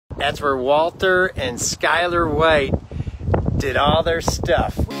That's where Walter and Skylar White did all their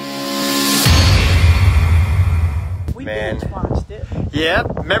stuff. We binge watched it.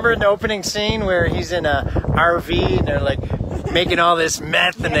 Yep. Remember in the opening scene where he's in a RV and they're like making all this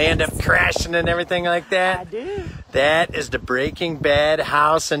meth and they end up crashing and everything like that? I do. That is the Breaking Bad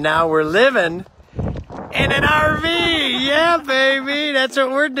house, and now we're living in an RV. Yeah, baby. That's what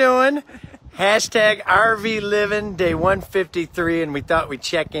we're doing. Hashtag RV living, day 153, and we thought we'd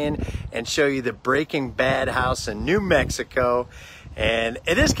check in and show you the Breaking Bad house in New Mexico. And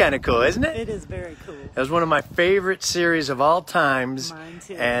it is kind of cool, isn't it? It is very cool. It was one of my favorite series of all times. Mine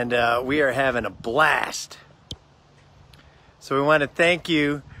too. And we are having a blast. So we want to thank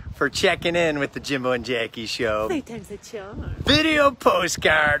you for checking in with the Jimbo and Jackie show. Playtime's a charm. Video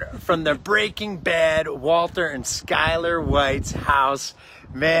postcard from the Breaking Bad Walter and Skylar White's house.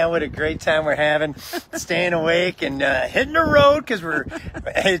 Man, what a great time we're having, staying awake and hitting the road because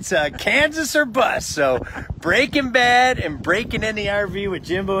it's Kansas or bust. So Breaking Bad and breaking in the RV with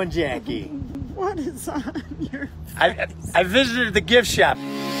Jimbo and Jackie. What is on your face? I visited the gift shop.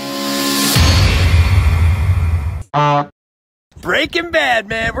 Breaking Bad,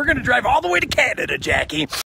 man. We're going to drive all the way to Canada, Jackie.